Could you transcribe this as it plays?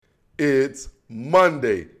It's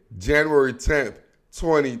Monday, January 10th,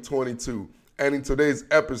 2022. And in today's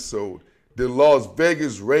episode, the Las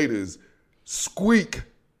Vegas Raiders squeak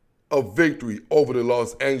a victory over the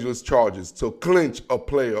Los Angeles Chargers to clinch a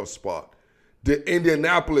playoff spot. The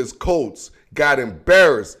Indianapolis Colts got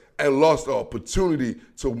embarrassed and lost the opportunity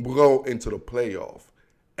to go into the playoff.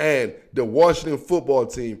 And the Washington football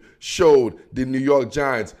team showed the New York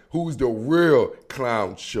Giants who's the real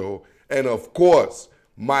clown show. And of course,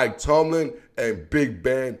 Mike Tomlin and Big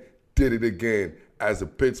Ben did it again as the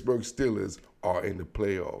Pittsburgh Steelers are in the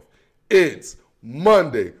playoff. It's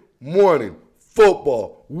Monday Morning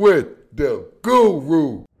Football with the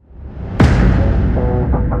Guru.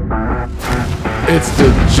 It's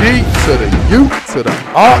the G to the U to the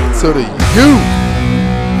R to the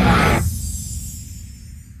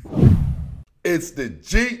U. It's the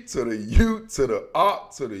G to the U to the R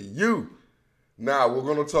to the U. Now we're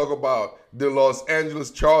going to talk about the Los Angeles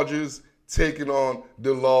Chargers taking on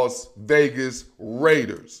the Las Vegas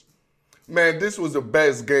Raiders. Man, this was the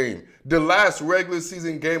best game. The last regular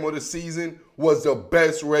season game of the season was the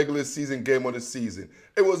best regular season game of the season.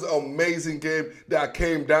 It was an amazing game that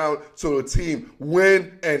came down to the team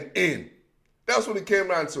win and in. That's what it came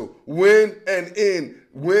down to. Win and in,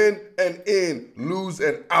 lose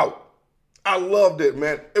and out. I loved it,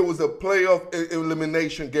 man. It was a playoff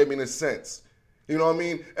elimination game in a sense. You know what I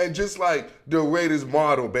mean? And just like the Raiders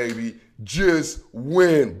motto, baby, just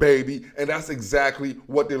win, baby. And that's exactly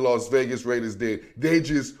what the Las Vegas Raiders did. They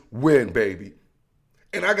just win, baby.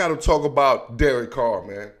 And I got to talk about Derek Carr,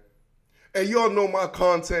 man. And y'all know my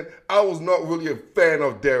content. I was not really a fan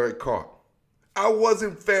of Derek Carr. I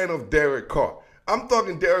wasn't a fan of Derek Carr. I'm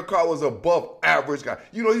talking Derek Carr was above average guy.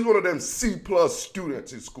 You know, he's one of them C+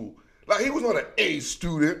 students in school. Like, he was not an A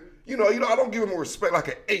student. You know, I don't give him respect like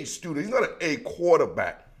an A student. He's not an A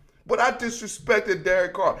quarterback. But I disrespected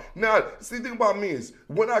Derek Carr. Now, see, the thing about me is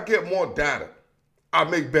when I get more data, I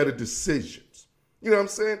make better decisions. You know what I'm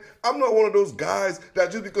saying? I'm not one of those guys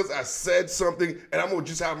that just because I said something and I'm going to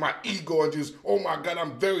just have my ego and just, oh my God,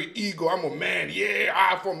 I'm very ego. I'm a man. Yeah,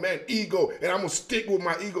 I for man ego. And I'm going to stick with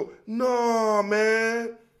my ego. No,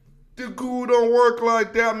 man. The guru don't work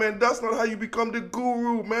like that, man. That's not how you become the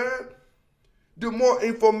guru, man. The more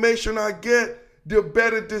information I get, the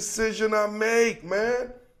better decision I make,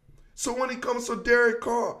 man. So when it comes to Derek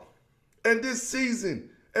Carr and this season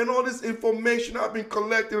and all this information I've been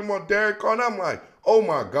collecting about Derek Carr, and I'm like, oh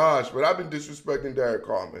my gosh, but I've been disrespecting Derek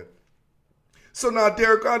Carr, man. So now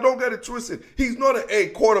Derek Carr, don't get it twisted. He's not an A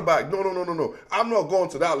quarterback. No. I'm not going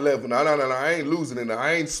to that level. No. I ain't losing it.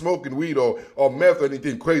 I ain't smoking weed or meth or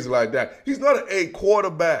anything crazy like that. He's not an A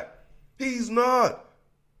quarterback. He's not.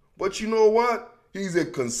 But you know what? He's a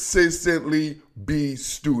consistently B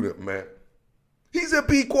student, man. He's a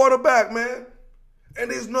B quarterback, man.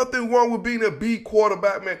 And there's nothing wrong with being a B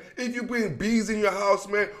quarterback, man. If you bring B's in your house,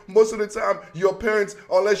 man, most of the time, your parents,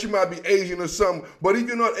 unless you might be Asian or something, but if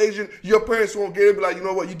you're not Asian, your parents won't get it, be like, you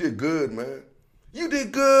know what, you did good, man. You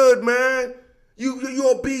did good, man.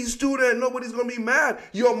 You're a B student. Nobody's going to be mad.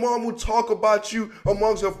 Your mom will talk about you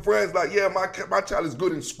amongst her friends like, yeah, my child is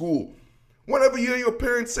good in school. Whenever you hear your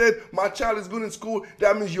parents said, my child is good in school,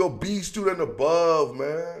 that means you're a B student above,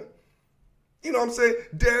 man. You know what I'm saying?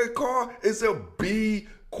 Derek Carr is a B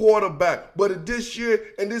quarterback. But this year,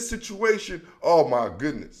 in this situation, oh my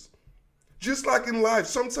goodness. Just like in life,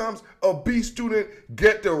 sometimes a B student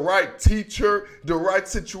get the right teacher, the right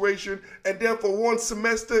situation, and then for one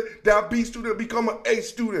semester, that B student become an A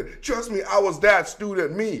student. Trust me, I was that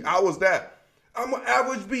student. I was that. I'm an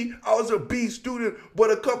average B. I was a B student, but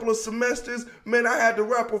a couple of semesters, man, I had the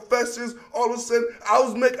right professors. All of a sudden, I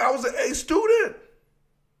was an A student.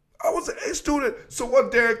 I was an A student. So what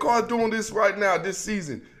Derek Carr doing this right now, this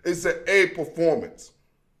season, it's an A performance.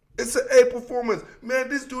 It's an A performance. Man,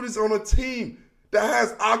 this dude is on a team that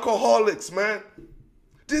has alcoholics, man.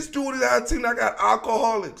 This dude is on a team that got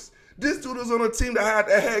alcoholics. This dude is on a team that had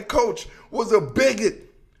a head coach, was a bigot.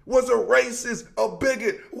 Was a racist, a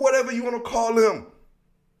bigot, whatever you want to call him.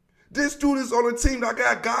 This dude is on a team that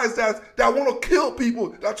got guys that want to kill people.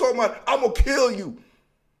 That talking about, I'm going to kill you.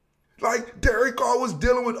 Like, Derek Carr was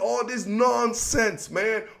dealing with all this nonsense,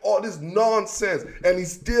 man. All this nonsense. And he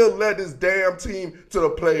still led his damn team to the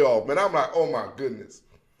playoff, man. I'm like, oh my goodness.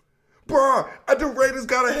 Bruh, the Raiders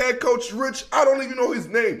got a head coach, Rich. I don't even know his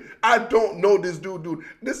name. I don't know this dude.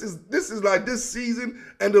 This is like this season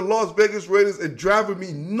and the Las Vegas Raiders are driving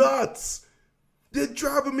me nuts. They're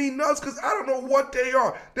driving me nuts because I don't know what they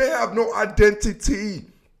are. They have no identity.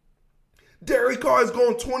 Derek Carr is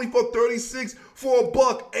going 20 for 36 for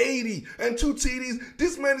 $180 and 2 TDs.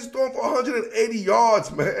 This man is throwing for 180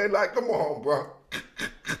 yards, man. Like, come on, bro.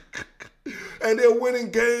 and they're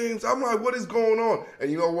winning games. I'm like, what is going on?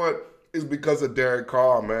 And you know what? It's because of Derek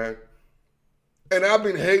Carr, man. And I've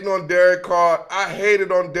been hating on Derek Carr. I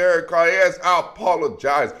hated on Derek Carr. Yes, I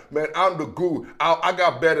apologize. Man, I'm the guru. I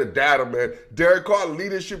got better data, man. Derek Carr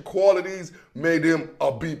leadership qualities made him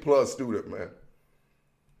a B-plus student, man.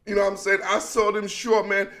 You know what I'm saying? I saw them short,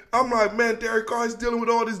 man. I'm like, man, Derek Carr is dealing with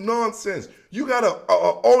all this nonsense. You got a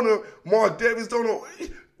owner, Mark Davis, don't know,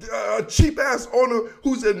 a cheap-ass owner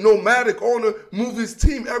who's a nomadic owner, move his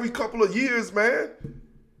team every couple of years, man.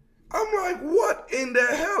 I'm like, what in the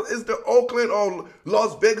hell is the Oakland or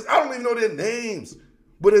Las Vegas? I don't even know their names.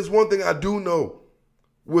 But there's one thing I do know.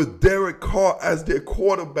 With Derek Carr as their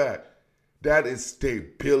quarterback, that is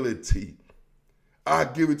stability. I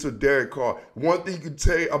give it to Derek Carr. One thing you can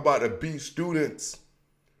say about the B students,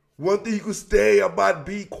 one thing you can say about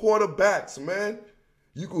B quarterbacks, man,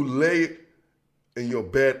 you can lay in your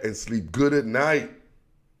bed and sleep good at night.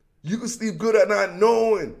 You can sleep good at night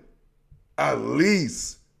knowing at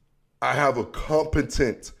least I have a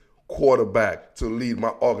competent quarterback to lead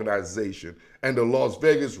my organization. And the Las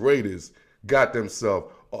Vegas Raiders got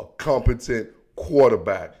themselves a competent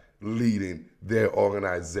quarterback leading their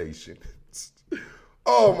organization.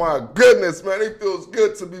 Oh my goodness, man, it feels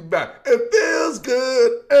good to be back. It feels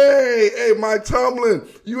good. Hey, Mike Tomlin,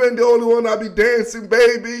 you ain't the only one I be dancing,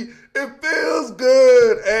 baby. It feels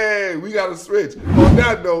good. Hey, we got to switch. On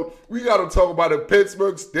that note, we got to talk about the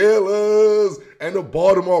Pittsburgh Steelers and the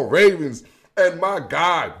Baltimore Ravens. And my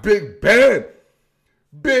guy, Big Ben.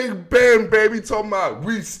 Big Ben, baby, talking about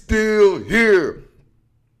we still here.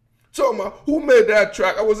 Talking about who made that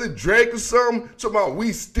track? Was it Drake or something? Talking about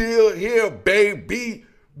we still here, baby.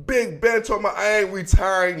 Big Ben talking about I ain't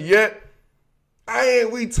retiring yet. I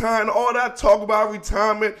ain't retiring. All that talk about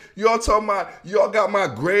retirement, y'all talking about y'all got my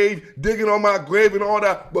grave, digging on my grave and all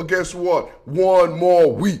that. But guess what? One more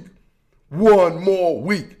week. One more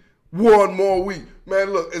week. One more week.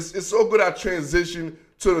 Man, look, it's so good I transitioned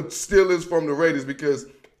to the Steelers from the Raiders because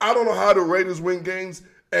I don't know how the Raiders win games.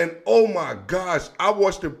 And oh my gosh, I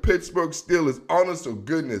watched the Pittsburgh Steelers, honest to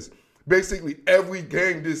goodness, basically every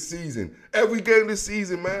game this season. Every game this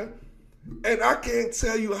season, man. And I can't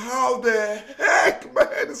tell you how the heck,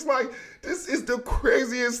 man. It's like, this is the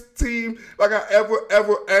craziest team like I ever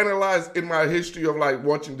analyzed in my history of like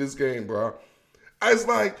watching this game, bro. It's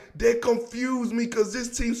like they confuse me because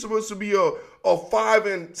this team's supposed to be a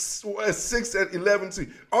 5-6-11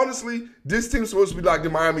 team. Honestly, this team's supposed to be like the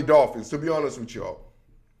Miami Dolphins, to be honest with y'all.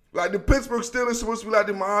 Like the Pittsburgh Steelers supposed to be like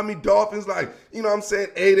the Miami Dolphins, like, you know what I'm saying,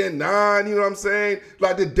 8-9, you know what I'm saying?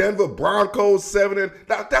 Like the Denver Broncos, 7.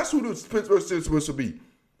 That's who the Pittsburgh Steelers supposed to be.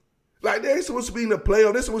 Like they ain't supposed to be in the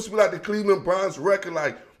playoff. They're supposed to be like the Cleveland Browns record.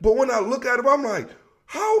 Like, but when I look at them, I'm like,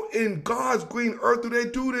 how in God's green earth do they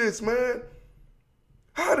do this, man?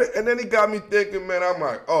 And then it got me thinking, man, I'm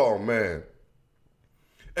like, oh, man.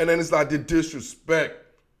 And then it's like the disrespect.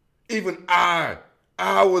 Even I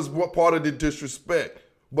was part of the disrespect.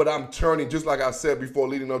 But I'm turning, just like I said before,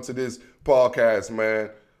 leading up to this podcast,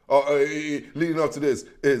 man. Leading up to this,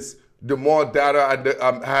 it's the more data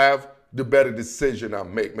I have, the better decision I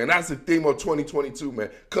make, man. That's the theme of 2022, man.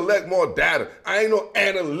 Collect more data. I ain't no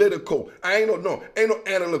analytical. Ain't no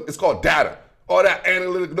analytical. It's called data. All that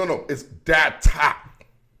analytical, no, it's data.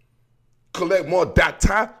 Collect more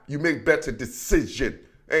data, you make better decision.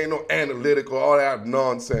 Ain't no analytical, all that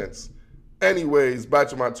nonsense. Anyways, back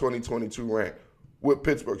to my 2022 rant with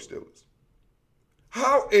Pittsburgh Steelers.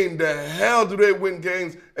 How in the hell do they win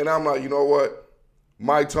games? And I'm like, you know what?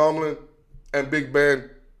 Mike Tomlin and Big Ben,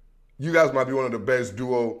 you guys might be one of the best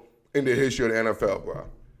duo in the history of the NFL, bro.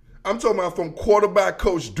 I'm talking about from quarterback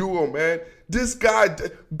coach duo, man. This guy,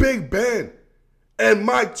 Big Ben and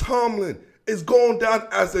Mike Tomlin, is going down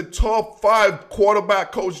as a top 5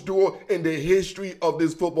 quarterback coach duo in the history of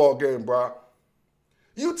this football game, bro.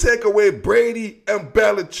 You take away Brady and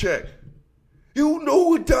Belichick. You know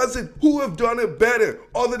who does it, who have done it better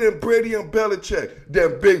other than Brady and Belichick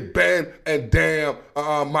than Big Ben and damn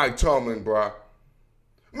Mike Tomlin, bro.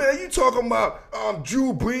 Man, you talking about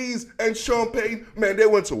Drew Brees and Sean Payton? Man, they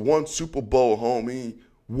went to one Super Bowl, homie.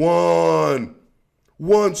 One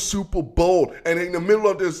Super Bowl. And in the middle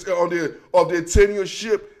of this of their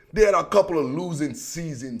tenureship, they had a couple of losing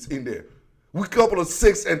seasons in there. A couple of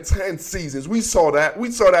 6 and 10 seasons. We saw that. We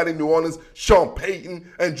saw that in New Orleans. Sean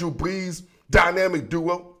Payton and Drew Brees. Dynamic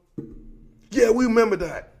duo. Yeah, we remember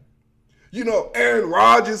that. You know, Aaron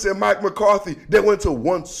Rodgers and Mike McCarthy, they went to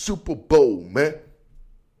one Super Bowl, man.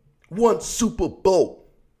 One Super Bowl.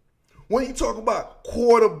 When you talk about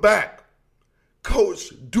quarterback,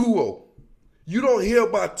 coach, duo, you don't hear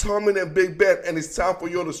about Tomlin and Big Ben, and it's time for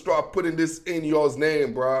you to start putting this in y'all's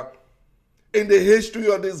name, bro. in the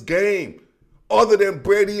history of this game. Other than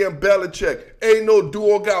Brady and Belichick, ain't no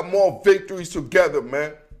duo got more victories together,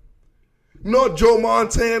 man. Not Joe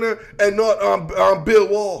Montana and not Bill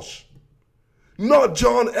Walsh. Not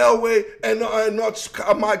John Elway and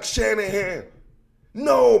not Mike Shanahan.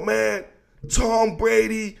 No, man. Tom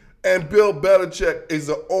Brady and Bill Belichick is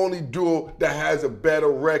the only duo that has a better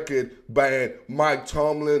record than Mike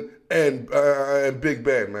Tomlin and Big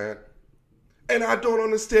Ben, man. And I don't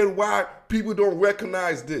understand why people don't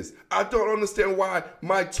recognize this. I don't understand why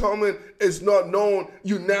Mike Tomlin is not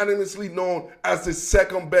unanimously known as the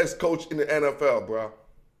second best coach in the NFL, bro.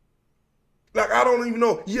 Like, I don't even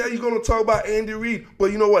know. Yeah, you're going to talk about Andy Reid,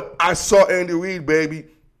 but you know what? I saw Andy Reid, baby.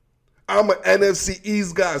 I'm an NFC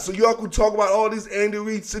East guy. So y'all can talk about all this Andy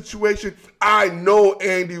Reid situation. I know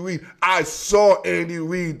Andy Reid. I saw Andy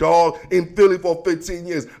Reid, dog, in Philly for 15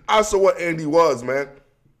 years. I saw what Andy was, man.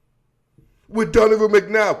 With Donovan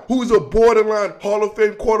McNabb, who's a borderline Hall of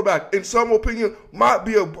Fame quarterback. In some opinion, might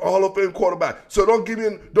be a Hall of Fame quarterback. So don't give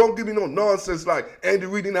me no nonsense like Andy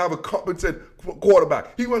Reid didn't have a competent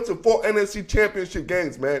quarterback. He went to 4 NFC championship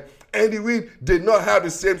games, man. Andy Reid did not have the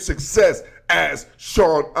same success as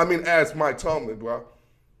Mike Tomlin, bro.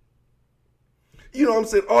 You know what I'm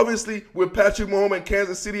saying? Obviously, with Patrick Mahomes and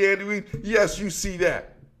Kansas City, Andy Reid, yes, you see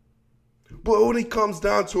that. But when it comes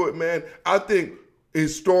down to it, man, I think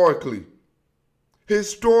historically,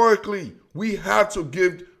 we have to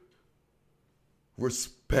give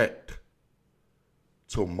respect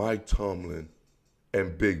to Mike Tomlin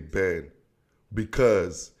and Big Ben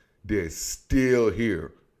because they're still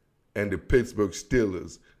here and the Pittsburgh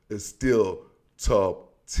Steelers is still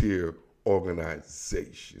top-tier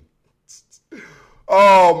organization.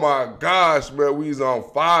 Oh, my gosh, man. We's on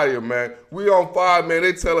fire, man. We on fire, man.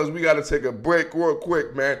 They tell us we got to take a break real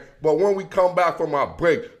quick, man. But when we come back from our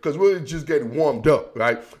break, because we're just getting warmed up,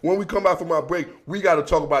 right? When we come back from our break, we got to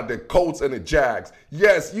talk about the Colts and the Jags.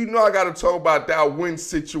 Yes, you know I got to talk about that win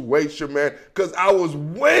situation, man, because I was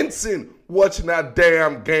wincing watching that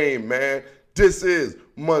damn game, man. This is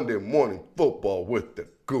Monday Morning Football with the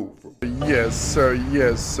Guru. Yes, sir.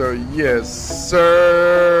 Yes, sir. Yes,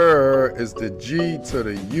 sir. It's the G to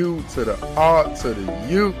the U to the R to the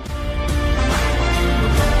U.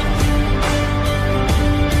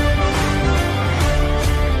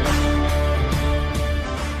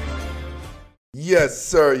 Yes,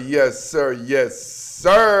 sir. Yes, sir. Yes,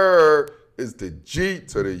 sir. It's the G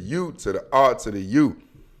to the U to the R to the U.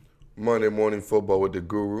 Monday Morning Football with the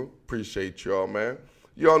Guru. Appreciate y'all, man.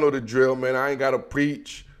 Y'all know the drill, man. I ain't got to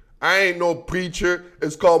preach. I ain't no preacher.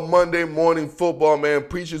 It's called Monday Morning Football, man.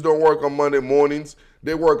 Preachers don't work on Monday mornings.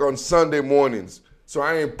 They work on Sunday mornings. So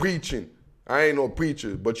I ain't preaching. I ain't no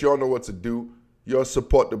preacher. But y'all know what to do. Y'all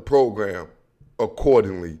support the program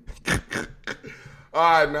accordingly.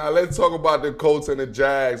 All right, now let's talk about the Colts and the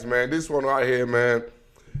Jags, man. This one right here, man.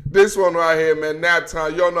 Nap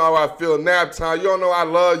time. Y'all know how I feel. Nap time. Y'all know I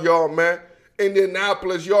love y'all, man.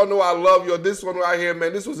 Indianapolis, y'all know I love y'all. This one right here,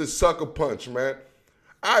 man, this was a sucker punch, man.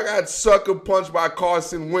 I got sucker punched by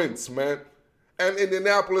Carson Wentz, man. And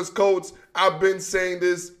Indianapolis Colts, I've been saying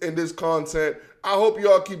this in this content. I hope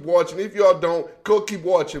y'all keep watching. If y'all don't, go keep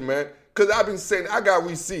watching, man. Because I've been saying, I got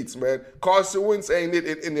receipts, man. Carson Wentz ain't it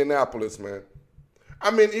in Indianapolis, man. I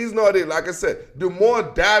mean, he's not it. Like I said, the more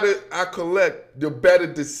data I collect, the better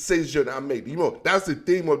decision I make. You know, that's the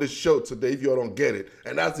theme of the show today, if y'all don't get it.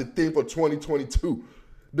 And that's the theme for 2022.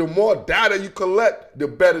 The more data you collect, the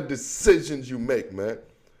better decisions you make, man.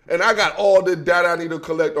 And I got all the data I need to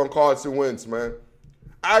collect on Carson Wentz, man.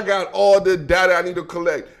 I got all the data I need to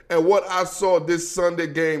collect. And what I saw this Sunday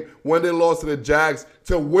game when they lost to the Jags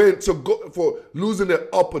for losing the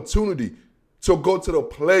opportunity to go to the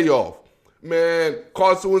playoff. Man,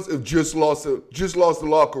 Carson Wentz just lost the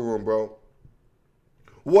locker room, bro.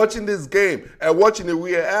 Watching this game and watching the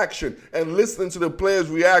reaction and listening to the players'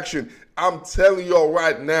 reaction, I'm telling y'all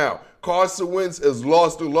right now, Carson Wentz has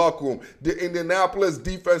lost the locker room. The Indianapolis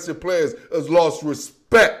defensive players has lost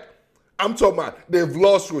respect. I'm talking about they've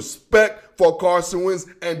lost respect for Carson Wentz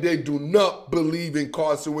and they do not believe in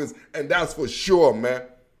Carson Wentz, and that's for sure, man.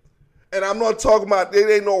 And I'm not talking about,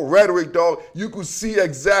 it ain't no rhetoric, dog. You could see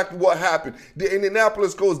exactly what happened. The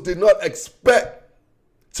Indianapolis Colts did not expect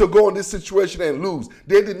to go in this situation and lose.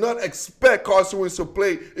 They did not expect Carson Wentz to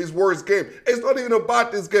play his worst game. It's not even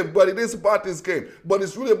about this game, but it is about this game. But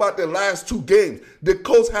it's really about the last 2 games. The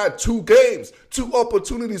Colts had 2 games, 2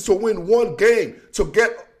 opportunities to win 1 game to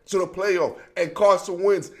get to the playoff. And Carson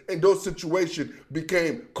Wentz in those situations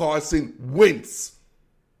became Carson Wentz.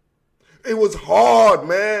 It was hard,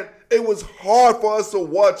 man. It was hard for us to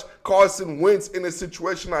watch Carson Wentz in a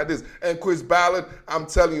situation like this. And Chris Ballard, I'm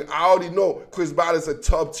telling you, I already know Chris Ballard's a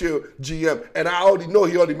top-tier GM, and I already know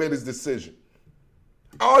he already made his decision.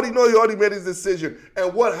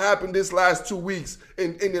 And what happened this last 2 weeks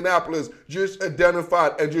in Indianapolis just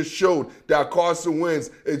identified and just showed that Carson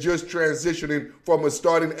Wentz is just transitioning from a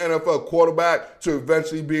starting NFL quarterback to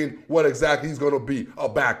eventually being what exactly he's going to be, a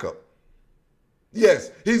backup.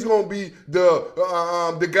 Yes, he's going to be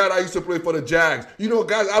the guy that used to play for the Jags. You know,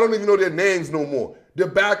 guys, I don't even know their names no more. The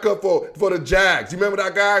backup for the Jags. You remember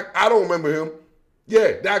that guy? I don't remember him.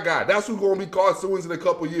 Yeah, that guy. That's who's going to be Carson Wentz in a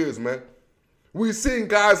couple years, man. We've seen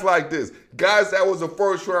guys like this, guys that was the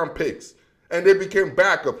first-round picks, and they became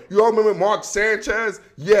backup. You all remember Mark Sanchez?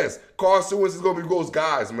 Yes, Carson Wentz is going to be those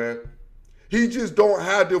guys, man. He just don't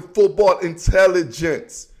have the football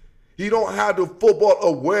intelligence. He don't have the football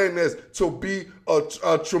awareness to be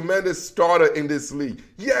a tremendous starter in this league.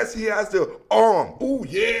 Yes, he has the arm. Oh,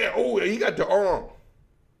 yeah, he got the arm.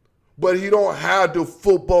 But he don't have the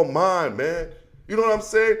football mind, man. You know what I'm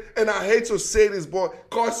saying? And I hate to say this, boy.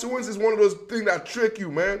 Carson Wentz is one of those things that trick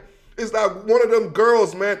you, man. It's like one of them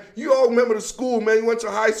girls, man. You all remember the school, man. You went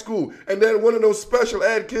to high school. And then one of those special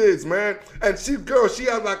ed kids, man. And she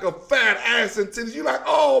had like a fat ass and titties. You're like,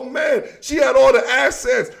 oh, man. She had all the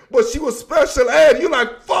assets, but she was special ed. You're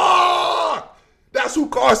like, fuck. That's who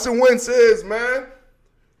Carson Wentz is, man.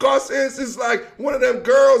 Carson Wentz is like one of them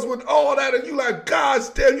girls with all that, and you like, gosh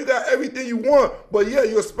damn, you got everything you want. But yeah,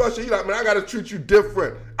 you're special. You're like, man, I got to treat you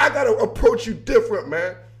different. I got to approach you different,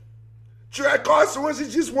 man. Carson Wentz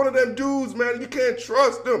is just one of them dudes, man. You can't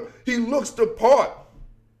trust him. He looks the part.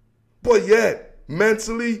 But yet,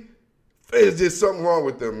 mentally, there's just something wrong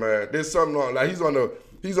with him, man. There's something wrong. Like he's on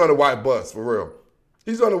the white bus, for real.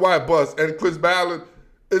 He's on the white bus. And Chris Ballard,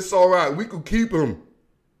 it's all right. We could keep him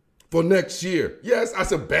for next year. Yes,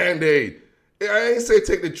 that's a Band-Aid. I ain't say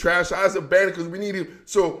take the trash out. That's a Band-Aid because we need him.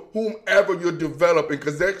 So whomever you're developing,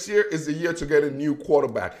 because next year is the year to get a new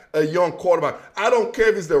quarterback, a young quarterback. I don't care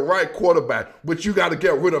if it's the right quarterback, but you got to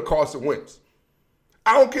get rid of Carson Wentz.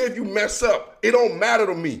 I don't care if you mess up. It don't matter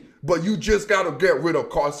to me, but you just got to get rid of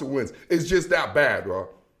Carson Wentz. It's just that bad, bro.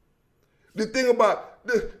 The thing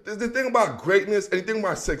about greatness and the thing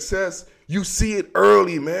about success, you see it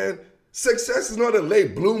early, man. Success is not a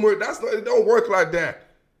late bloomer. It don't work like that.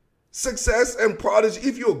 Success and prodigy,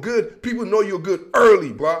 if you're good, people know you're good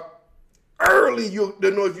early, bro. Early,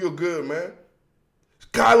 they know if you're good, man.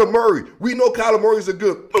 Kyler Murray, we know Kyler Murray's a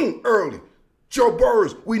good, early. Joe Burrow,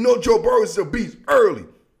 we know Joe Burrow is a beast early.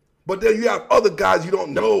 But then you have other guys you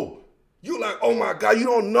don't know. You're like, oh my God, you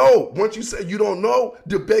don't know. Once you say you don't know,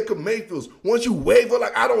 the Baker Mayfields, once you waver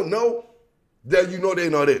like I don't know, then you know they're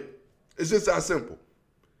not it. It's just that simple.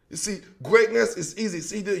 You see, greatness is easy.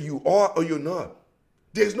 It's either you are or you're not.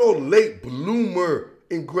 There's no late bloomer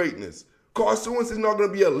in greatness. Carson Wentz is not going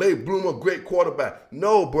to be a late bloomer, great quarterback.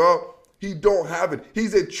 No, bro. He don't have it.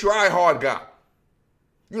 He's a try-hard guy.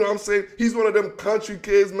 You know what I'm saying? He's one of them country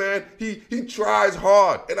kids, man. He tries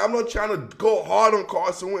hard. And I'm not trying to go hard on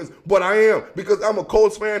Carson Wentz, but I am because I'm a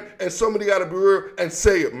Colts fan and somebody got to be real and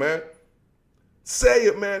say it, man. Say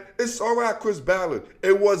it, man. It's all right, Chris Ballard.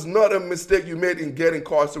 It was not a mistake you made in getting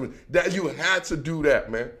Carson Wentz. That you had to do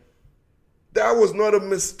that, man. That was not a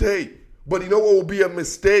mistake. But you know what will be a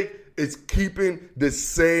mistake? It's keeping the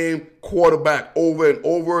same quarterback over and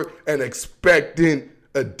over and expecting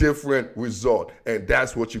a different result. And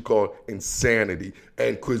that's what you call insanity.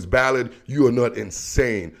 And Chris Ballard, you are not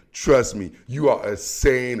insane. Trust me, you are a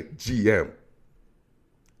sane GM.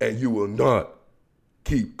 And you will not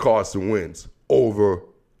keep Carson Wentz over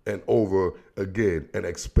and over again and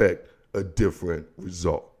expect a different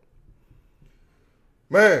result.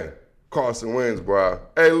 Man, Carson Wentz, bro.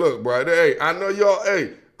 Hey, look, bro. Hey, I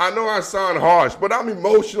know I sound harsh, but I'm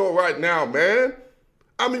emotional right now, man.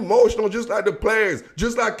 I'm emotional just like the players,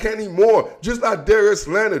 just like Kenny Moore, just like Darius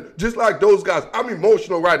Leonard, just like those guys. I'm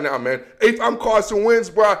emotional right now, man. If I'm Carson Wentz,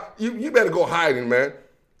 bro, you better go hiding, man.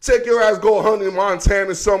 Take your ass, go hunting in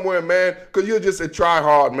Montana somewhere, man, because you're just a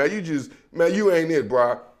try-hard, man. You ain't it,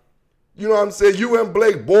 bro. You know what I'm saying? You and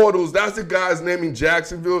Blake Bortles, that's the guy's name in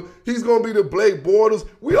Jacksonville. He's going to be the Blake Bortles.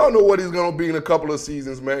 We all know what he's going to be in a couple of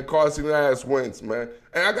seasons, man. Carson ass Wentz, man.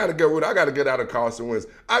 And I got to get out of Carson Wentz.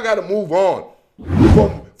 I got to move on.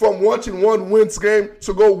 From watching one Wentz game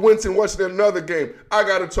to go Wentz and watching another game. I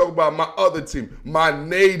got to talk about my other team, my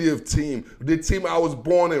native team, the team I was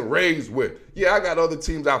born and raised with. Yeah, I got other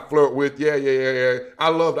teams I flirt with. Yeah.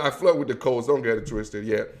 I flirt with the Colts. Don't get it twisted,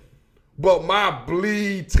 yeah. But my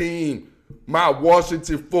bleed team, my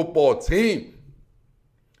Washington football team,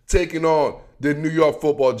 taking on the New York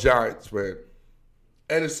Football Giants, man.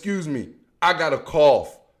 And excuse me, I got a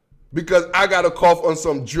cough. Because I got a cough on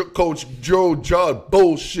some Coach Joe Judge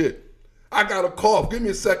bullshit. I got a cough. Give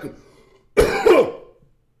me a second.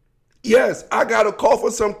 Yes, I got a cough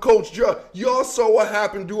on some Coach Judge. Y'all saw what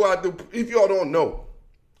happened if y'all don't know.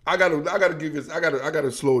 I gotta give this, I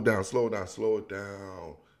gotta slow it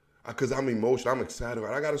down. Because I'm emotional, I'm excited.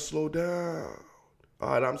 I gotta slow down. All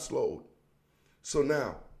right, I'm slowed. So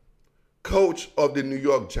now, coach of the New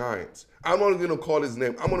York Giants. I'm not gonna call his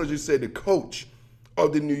name. I'm gonna just say the coach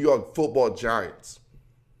of the New York Football Giants.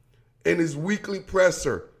 In his weekly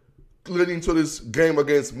presser leading to this game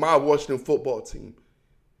against my Washington football team.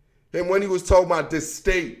 And when he was talking about the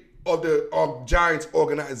state of the Giants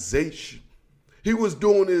organization, he was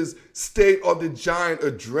doing his State of the Giant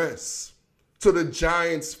address to the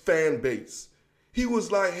Giants fan base. He was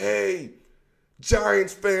like, hey,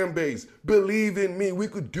 Giants fan base, believe in me. We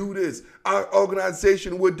could do this. Our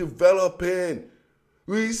organization would develop in.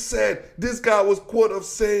 We said, this guy was quote of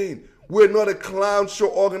saying, we're not a clown show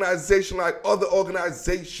organization like other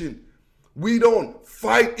organizations. We don't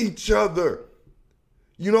fight each other.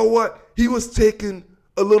 You know what? He was taking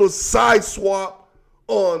a little side swap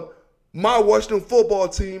on my Washington football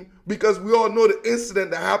team because we all know the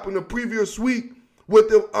incident that happened the previous week with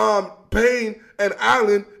the Payne and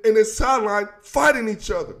Allen in the sideline fighting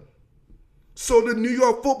each other. So the New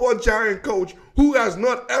York Football Giant coach, who has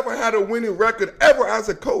not ever had a winning record ever as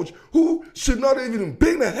a coach, who should not have even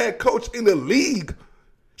been a head coach in the league,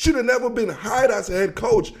 should have never been hired as a head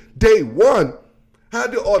coach day one,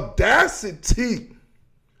 had the audacity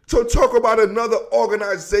to talk about another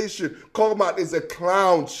organization, called about it's a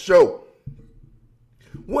clown show.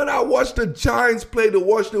 When I watched the Giants play the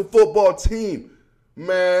Washington football team,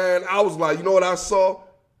 man, I was like, you know what I saw?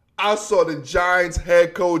 I saw the Giants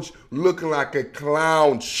head coach looking like a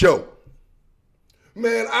clown show.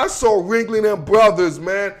 Man, I saw Ringling and Brothers,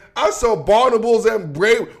 man. I saw Barnables and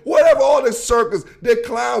Brave, whatever, all the circus, the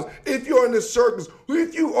clowns. If you are in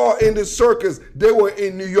the circus, they were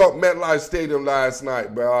in New York MetLife Stadium last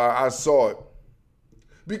night, bro. I saw it.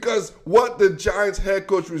 Because what the Giants head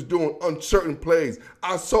coach was doing on certain plays,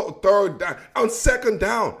 I saw third down, on second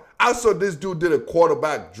down, I saw this dude did a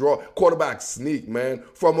quarterback sneak, man,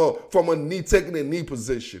 from a knee, taking a knee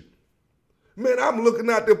position. Man, I'm looking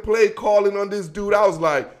at the play calling on this dude. I was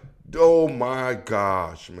like, oh my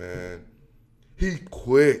gosh, man. He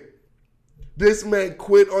quit. This man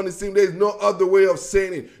quit on the team. There's no other way of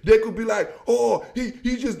saying it. They could be like, oh, he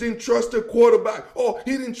just didn't trust the quarterback. Oh,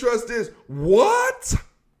 he didn't trust this. What?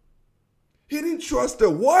 He didn't trust the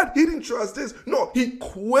what? He didn't trust this. No, he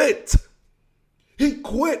quit. He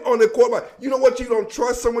quit on the quarterback. You know what? You don't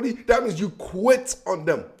trust somebody? That means you quit on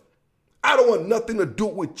them. I don't want nothing to do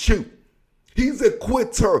with you. He's a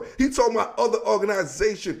quitter. He's talking about other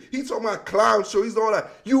organization. He's talking about clown show. He's all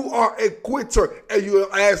that. You are a quitter and you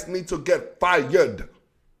asked me to get fired.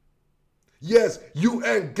 Yes, you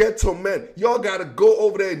and Ghetto Man. Y'all got to go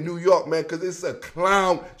over there in New York, man, because it's a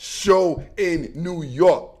clown show in New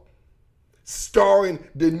York. Starring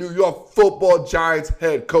the New York Football Giants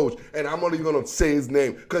head coach. And I'm only going to say his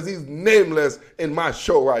name because he's nameless in my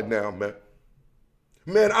show right now, man.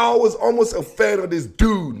 Man, I was almost a fan of this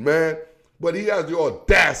dude, man. But he has the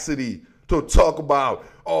audacity to talk about,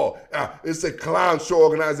 it's a clown show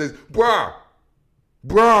organization. Bruh,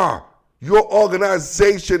 your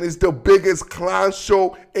organization is the biggest clown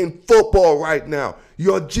show in football right now.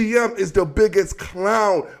 Your GM is the biggest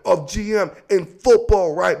clown of GM in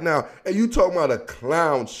football right now. And you talking about a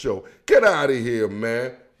clown show. Get out of here,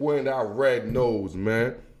 man. Wearing that red nose,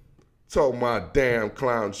 man. Talking about damn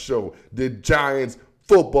clown show. The Giants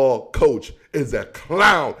football coach is a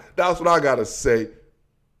clown. That's what I gotta say.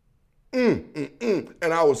 And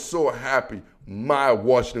I was so happy. My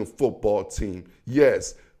Washington football team,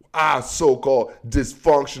 yes, our so-called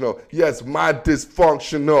dysfunctional, yes, my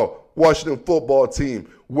dysfunctional Washington football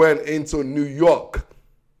team went into New York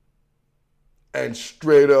and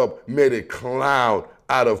straight up made a clown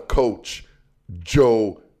out of Coach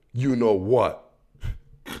Joe, you know what.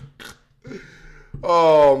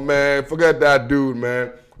 Oh, man, forget that dude,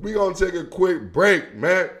 man. We're going to take a quick break,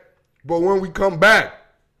 man. But when we come back,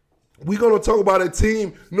 we're going to talk about a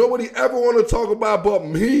team nobody ever want to talk about but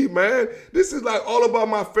me, man. This is like all about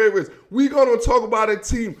my favorites. We're going to talk about a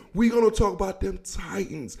team. We're going to talk about them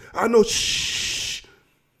Titans. I know, shh.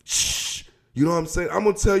 You know what I'm saying? I'm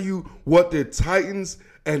going to tell you what the Titans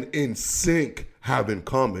and NSYNC have in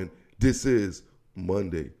common. This is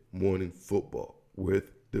Monday Morning Football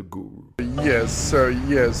with the Guru. Yes, sir.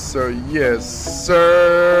 Yes, sir. Yes,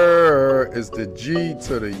 sir. It's the G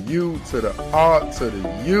to the U to the R to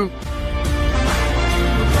the U.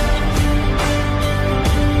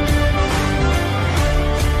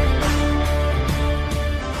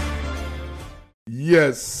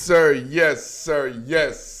 Yes, sir. Yes, sir.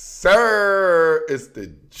 Yes, sir. It's the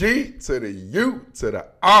G to the U to the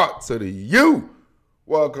R to the U.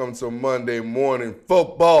 Welcome to Monday Morning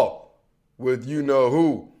Football with you know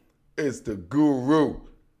who. It's the Guru.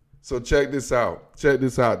 So check this out. Check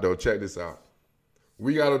this out, though. Check this out.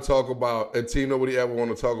 We got to talk about a team nobody ever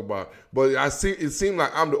want to talk about. But it seemed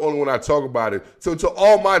like I'm the only one that talk about it. So to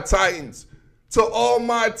all my Titans,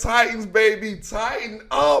 baby, tighten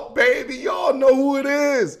up, baby. Y'all know who it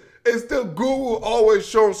is. It's the Guru, always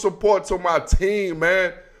showing support to my team,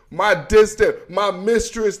 man. My distant, my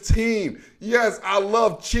mistress team. Yes, I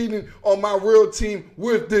love cheating on my real team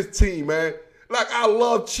with this team, man. Like, I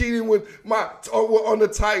love cheating with on the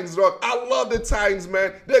Titans, dog. I love the Titans,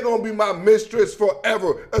 man. They're going to be my mistress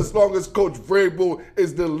forever as long as Coach Vrabel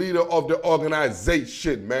is the leader of the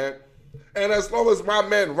organization, man. And as long as my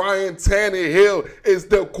man Ryan Tannehill is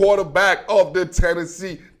the quarterback of the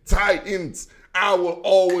Tennessee Titans, I will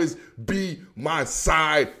always be my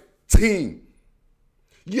side team.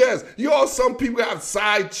 Yes, y'all, some people have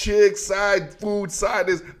side chicks, side food, side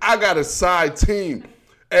this. I got a side team.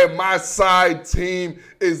 And my side team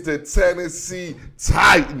is the Tennessee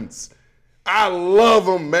Titans. I love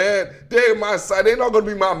them, man. They're my side. They're not going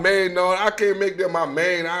to be my main, no. I can't make them my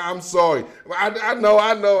main. I'm sorry. I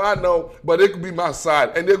know. But they could be my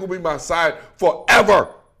side. And they could be my side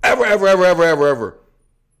forever. Ever.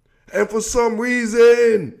 And for some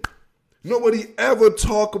reason, nobody ever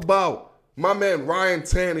talk about my man Ryan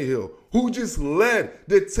Tannehill, who just led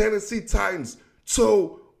the Tennessee Titans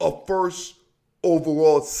to a first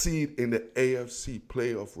overall seed in the AFC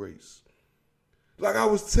playoff race. Like I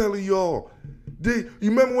was telling y'all, you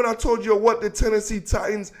remember when I told you what the Tennessee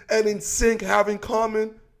Titans and NSYNC have in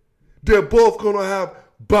common? They're both going to have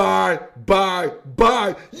bye.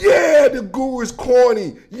 Yeah, the Guru is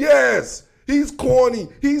corny. Yes, he's corny.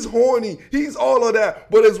 He's horny. He's all of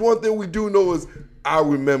that. But there's one thing we do know is I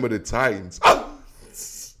remember the Titans.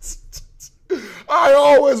 I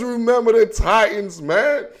always remember the Titans,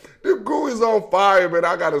 man. The Guru is on fire, man.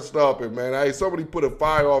 I got to stop it, man. Hey, somebody put a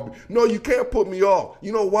fire off me. No, you can't put me off.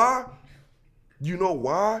 You know why?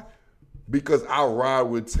 Because I ride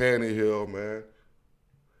with Tannehill, man.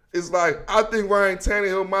 It's like, I think Ryan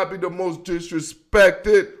Tannehill might be the most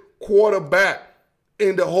disrespected quarterback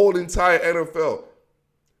in the whole entire NFL.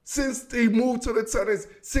 Since he moved to the Titans,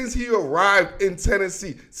 since he arrived in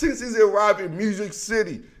Tennessee, since he's arrived in Music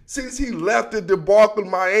City, since he left the debacle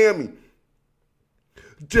in Miami,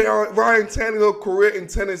 Ryan Tannehill's career in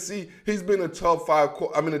Tennessee, he's been a top 10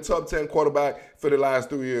 quarterback for the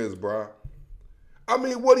last 3 years, bro. I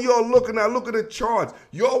mean, what are y'all looking at? Look at the charts.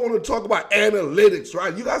 Y'all want to talk about analytics,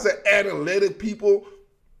 right? You guys are analytic people.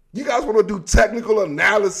 You guys want to do technical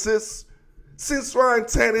analysis. Since Ryan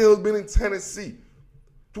Tannehill's been in Tennessee,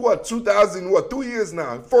 3 years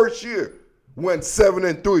now, first year, went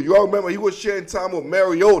 7-3. Y'all remember he was sharing time with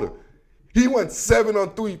Mariota. He went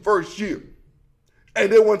 7-3 first year. And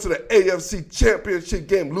they went to the AFC Championship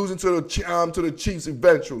game, losing to the Chiefs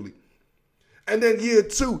eventually. And then year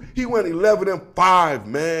 2, he went 11-5,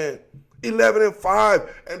 man. 11-5,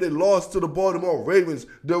 and they lost to the Baltimore Ravens,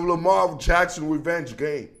 the Lamar Jackson revenge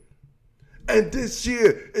game. And this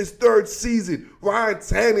year, his third season, Ryan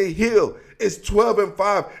Tannehill is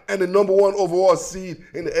 12-5 and the number 1 overall seed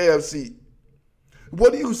in the AFC.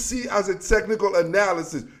 What do you see as a technical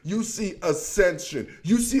analysis? You see ascension.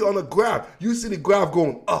 You see on the graph. You see the graph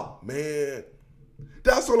going up, man.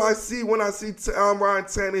 That's what I see when I see Ryan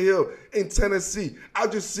Tannehill in Tennessee. I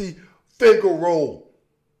just see finger roll.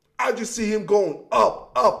 I just see him going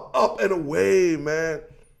up and away, man.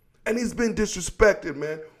 And he's been disrespected,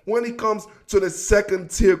 man. When he comes to the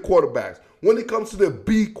second-tier quarterbacks, when it comes to the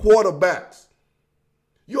B quarterbacks,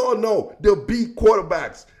 you all know the B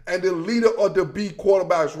quarterbacks and the leader of the B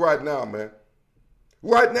quarterbacks right now, man.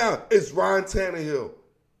 Right now, it's Ryan Tannehill.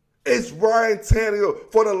 It's Ryan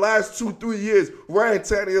Tannehill. For the last 2-3 years, Ryan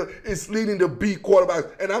Tannehill is leading the B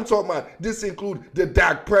quarterbacks. And I'm talking about, this includes the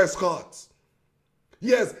Dak Prescotts.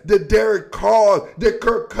 Yes, the Derek Carrs, the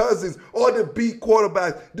Kirk Cousins, all the B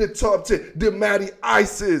quarterbacks, the top 10, the Matty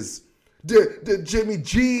Ices, the Jimmy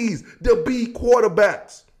G's, the B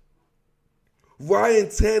quarterbacks. Ryan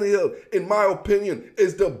Tannehill, in my opinion,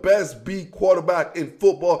 is the best B quarterback in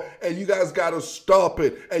football, and you guys got to stop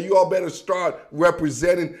it. And you all better start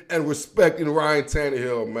representing and respecting Ryan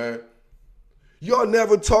Tannehill, man. Y'all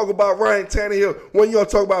never talk about Ryan Tannehill when y'all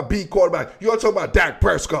talk about B quarterback. Y'all talk about Dak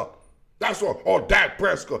Prescott. That's what, or Dak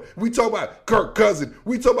Prescott. We talk about Kirk Cousins.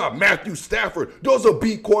 We talk about Matthew Stafford. Those are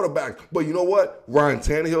B quarterbacks. But you know what? Ryan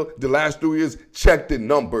Tannehill, the last 3 years, check the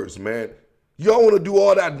numbers, man. Y'all want to do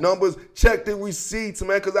all that numbers? Check the receipts,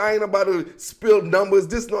 man, because I ain't about to spill numbers.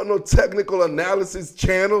 This not no technical analysis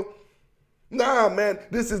channel. Nah, man,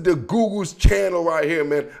 this is the Google's channel right here,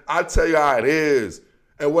 man. I tell you how it is.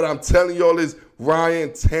 And what I'm telling y'all is Ryan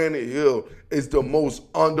Tannehill is the most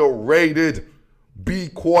underrated B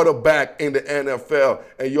quarterback in the NFL,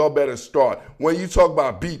 and y'all better start. When you talk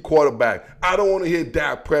about B quarterback, I don't want to hear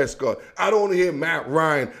Dak Prescott. I don't want to hear Matt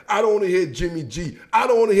Ryan. I don't want to hear Jimmy G. I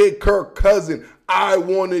don't want to hear Kirk Cousins. I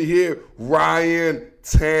want to hear Ryan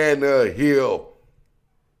Tannehill,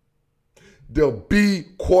 the B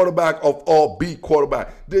quarterback of all B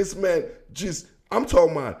quarterback. This man I'm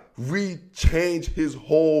talking about change his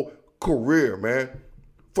whole career, man.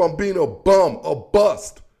 From being a bum, a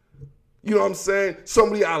bust. You know what I'm saying?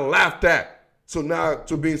 Somebody I laughed at. So now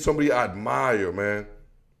to being somebody I admire, man.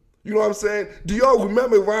 You know what I'm saying? Do y'all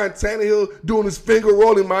remember Ryan Tannehill doing his finger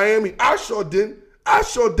roll in Miami? I sure didn't. I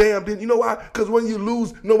sure damn didn't. You know why? Because when you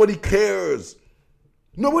lose, nobody cares.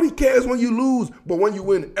 Nobody cares when you lose. But when you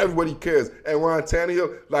win, everybody cares. And Ryan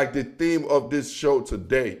Tannehill, like the theme of this show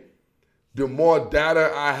today, the more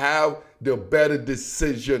data I have, the better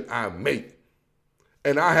decision I make.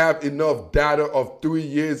 And I have enough data of 3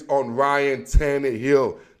 years on Ryan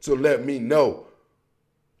Tannehill to let me know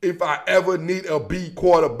if I ever need a B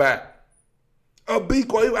quarterback. I'm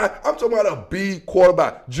talking about a B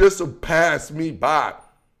quarterback just to pass me by.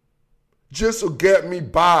 Just to get me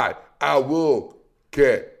by, I will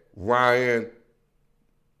get Ryan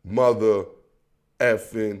mother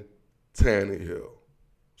effing Tannehill.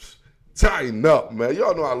 Tighten up, man.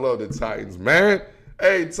 Y'all know I love the Titans, man.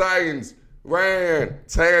 Hey, Titans. Ryan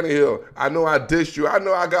Tannehill, I know I dissed you. I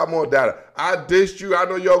know I got more data. I dissed you. I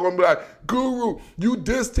know y'all going to be like, Guru, you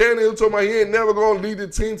dissed Tannehill, told me he ain't never going to lead the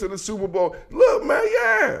team to the Super Bowl. Look, man,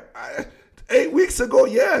 yeah. 8 weeks ago,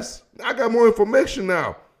 yes. I got more information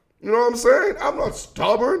now. You know what I'm saying? I'm not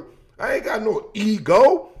stubborn. I ain't got no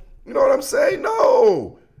ego. You know what I'm saying?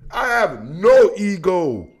 No. I have no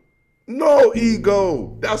ego. No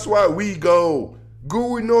ego. That's why we go.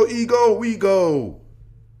 Guru, no ego, we go.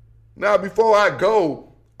 Now, before I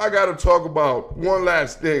go, I got to talk about one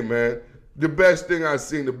last thing, man. The best thing I've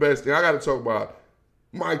seen, I got to talk about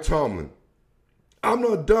Mike Tomlin. I'm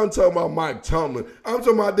not done talking about Mike Tomlin. I'm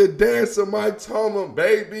talking about the dancer Mike Tomlin,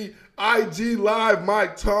 baby. IG Live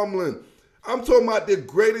Mike Tomlin. I'm talking about the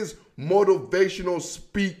greatest motivational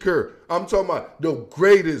speaker. I'm talking about the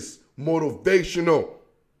greatest motivational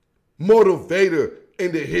motivator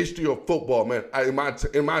in the history of football, man. In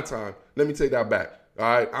my time, let me take that back. All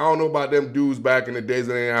right, I don't know about them dudes back in the days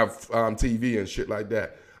when they didn't have TV and shit like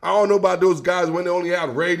that. I don't know about those guys when they only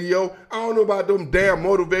had radio. I don't know about them damn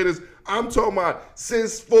motivators. I'm talking about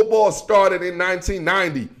since football started in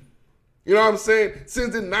 1990. You know what I'm saying?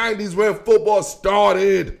 Since the 90s when football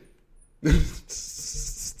started. You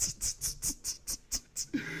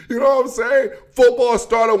know what I'm saying? Football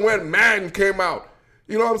started when Madden came out.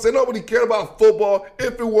 You know what I'm saying? Nobody cared about football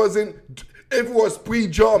if it was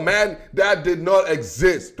pre-John Madden. That did not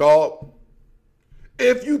exist, dog.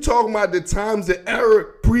 If you talking about the times, the era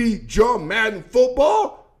pre-John Madden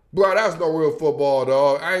football, bro, that's no real football,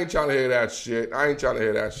 dog. I ain't trying to hear that shit. I'm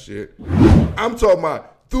talking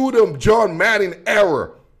about through the John Madden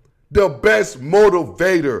era, the best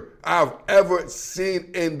motivator I've ever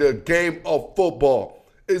seen in the game of football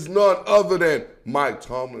is none other than Mike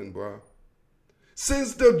Tomlin, bro.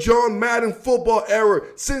 Since the John Madden football era,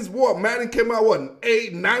 since what, Madden came out,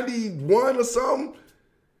 91 or something?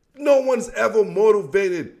 No one's ever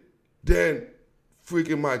motivated than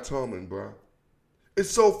freaking Mike Tomlin, bro.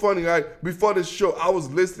 It's so funny, right? Before this show, I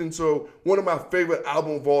was listening to one of my favorite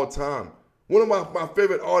albums of all time. One of my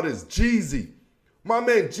favorite artists, Jeezy. My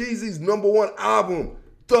man Jeezy's #1 album,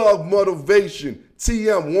 Thug Motivation,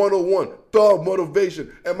 TM 101, Thug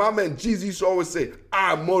Motivation. And my man Jeezy used to always say,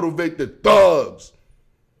 I motivate the thugs.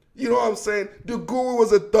 You know what I'm saying? The Guru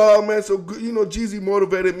was a thug, man. So, you know, Jeezy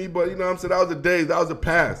motivated me, but you know what I'm saying? That was the days. That was the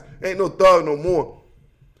past. Ain't no thug no more.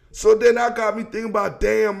 So then that got me thinking about,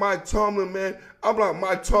 damn, Mike Tomlin, man. I'm like,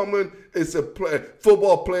 Mike Tomlin is a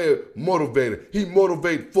football player motivator. He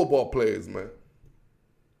motivates football players, man.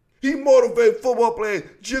 He motivates football players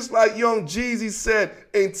just like young Jeezy said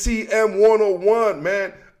in TM 101,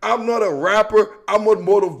 man. I'm not a rapper. I'm a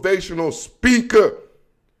motivational speaker.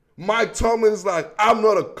 Mike Tomlin is like, I'm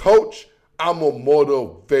not a coach. I'm a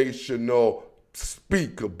motivational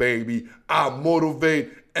speaker, baby. I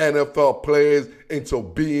motivate NFL players into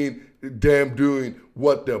being doing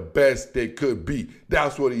what the best they could be.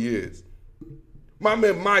 That's what he is. My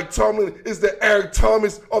man Mike Tomlin is the Eric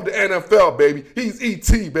Thomas of the NFL, baby. He's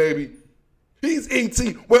E.T., baby. He's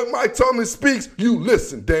E.T. When Mike Tomlin speaks, you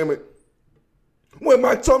listen, damn it. When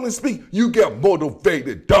Mike Tomlin speaks, you get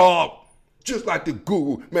motivated, dog. Just like the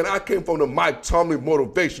guru. Man, I came from the Mike Tomlin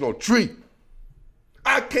motivational tree.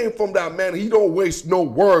 I came from that man. He don't waste no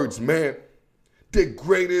words, man. The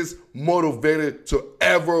greatest motivator to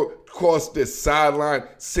ever cross the sideline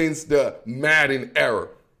since the Madden era.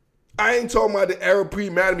 I ain't talking about the era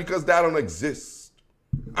pre-Madden because that don't exist.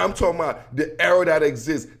 I'm talking about the era that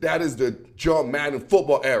exists. That is the John Madden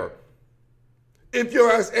football era. If you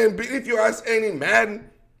ask any Madden,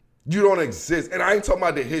 you don't exist. And I ain't talking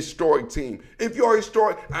about the historic team. If you're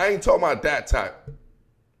historic, I ain't talking about that type.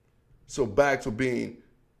 So back to being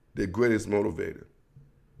the greatest motivator.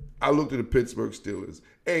 I looked at the Pittsburgh Steelers.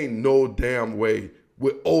 Ain't no damn way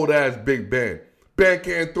with old-ass Big Ben. Ben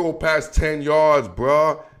can't throw past 10 yards,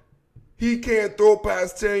 bruh. He can't throw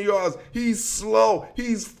past 10 yards. He's slow.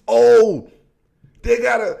 He's old.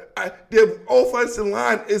 Their offensive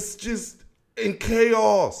line is just in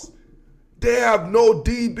chaos. They have no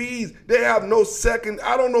DBs. They have no second.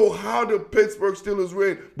 I don't know how the Pittsburgh Steelers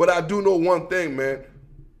win, but I do know one thing, man.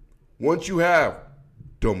 Once you have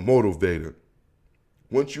the motivator,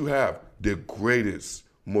 once you have the greatest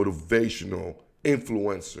motivational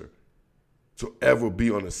influencer to ever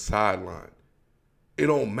be on the sideline, it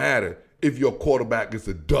don't matter if your quarterback is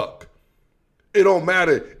a duck. It don't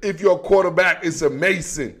matter if your quarterback is a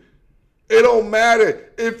Mason. It don't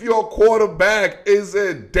matter if your quarterback is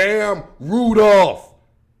a damn Rudolph,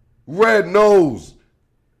 red nose.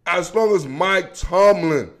 As long as Mike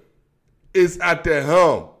Tomlin is at the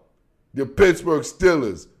helm, the Pittsburgh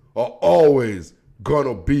Steelers are always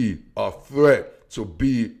gonna be a threat to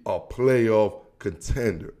be a playoff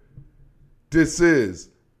contender. This is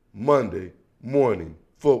Monday Morning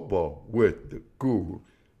Football with the Guru.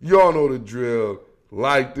 Y'all know the drill.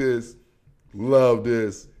 Like this, love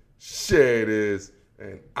this, share this,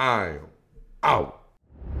 and I am out.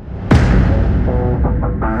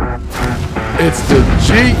 It's the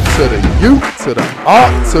G to the U to the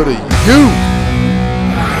R to the U.